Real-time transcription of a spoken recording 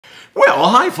Well,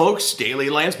 hi folks, Daily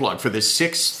Landsblog for the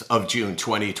 6th of June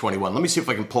 2021. Let me see if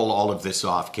I can pull all of this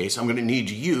off, Case. I'm going to need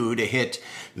you to hit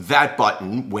that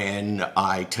button when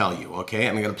I tell you, okay?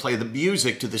 I'm going to play the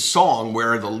music to the song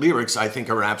where the lyrics I think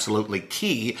are absolutely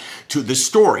key to the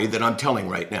story that I'm telling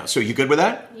right now. So you good with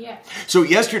that? Yeah. So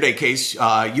yesterday, Case, you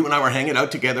and I were hanging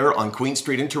out together on Queen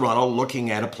Street in Toronto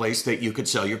looking at a place that you could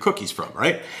sell your cookies from,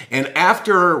 right? And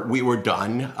after we were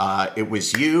done, it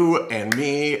was you and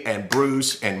me and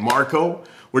Bruce and Marco.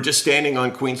 We're just standing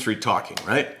on Queen Street talking,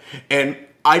 right? And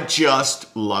I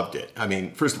just loved it. I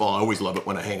mean, first of all, I always love it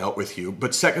when I hang out with you.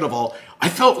 But second of all, I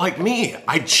felt like me.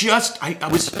 I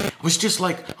was just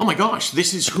like, oh my gosh,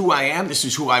 this is who I am. This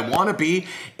is who I want to be.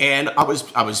 And I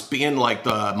was being like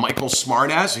the Michael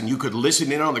smartass, and you could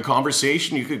listen in on the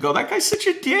conversation. You could go, that guy's such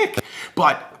a dick.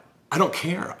 But I don't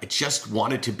care. I just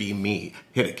wanted to be me.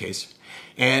 Hit it, Case.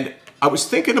 And I was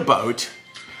thinking about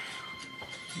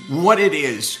what it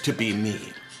is to be me,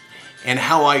 and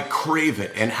how I crave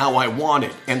it, and how I want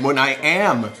it. And when I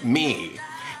am me,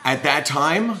 at that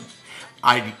time,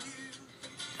 I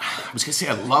was gonna say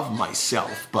I love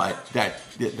myself, but that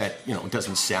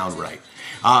doesn't sound right.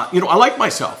 I like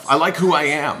myself. I like who I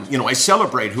am. I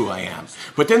celebrate who I am.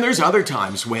 But then there's other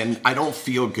times when I don't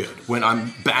feel good, when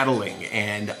I'm battling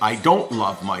and I don't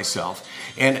love myself.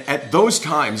 And at those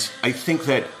times, I think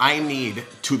that I need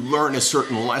to learn a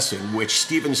certain lesson, which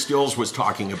Stephen Stills was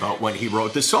talking about when he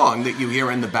wrote the song that you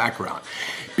hear in the background.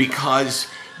 Because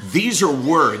these are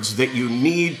words that you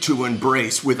need to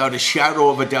embrace without a shadow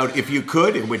of a doubt. If you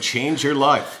could, it would change your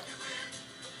life.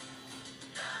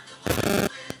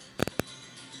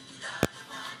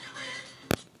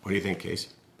 What do you think,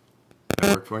 Case? Did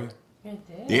that work for you?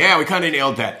 It did. Yeah, we kind of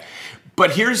nailed that.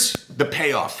 But here's the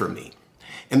payoff for me.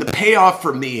 And the payoff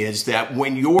for me is that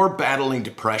when you're battling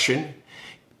depression,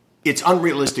 it's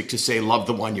unrealistic to say love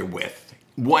the one you're with.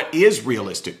 What is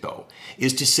realistic, though,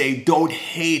 is to say don't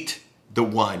hate the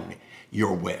one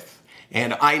you're with.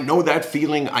 And I know that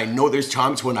feeling. I know there's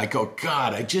times when I go,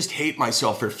 God, I just hate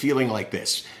myself for feeling like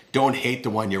this. Don't hate the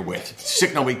one you're with.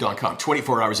 SickNoWeek.com,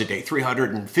 24 hours a day,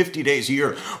 350 days a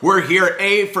year. We're here,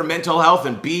 A, for mental health,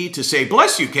 and B, to say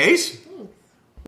bless you, Case.